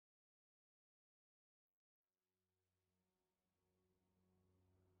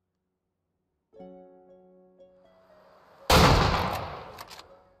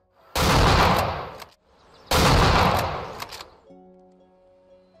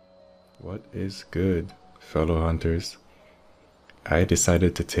What is good, fellow hunters? I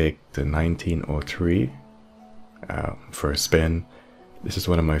decided to take the 1903 for a spin. This is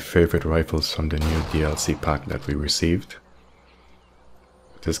one of my favorite rifles from the new DLC pack that we received.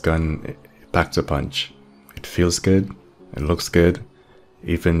 This gun, it packs a punch. It feels good, it looks good.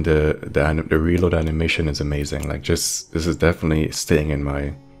 Even the reload animation is amazing. Like, this is definitely staying in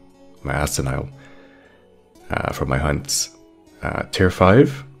my arsenal for my hunts. Tier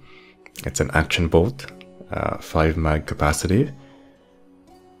 5. It's an action bolt, 5 mag capacity.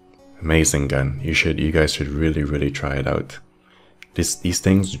 Amazing gun. You guys should really try it out. These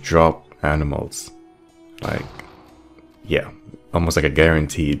things drop animals, like, yeah, almost like a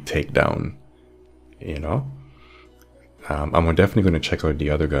guaranteed takedown. You know. I'm definitely going to check out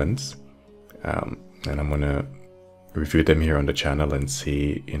the other guns, and I'm going to review them here on the channel and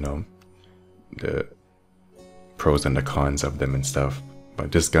see, you know, the pros and the cons of them and stuff.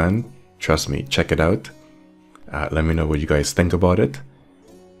 But this gun, trust me, check it out. Let me know what you guys think about it.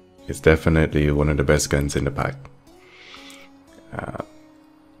 It's definitely one of the best guns in the pack.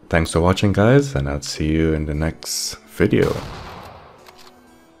 Thanks for watching, guys, and I'll see you in the next video.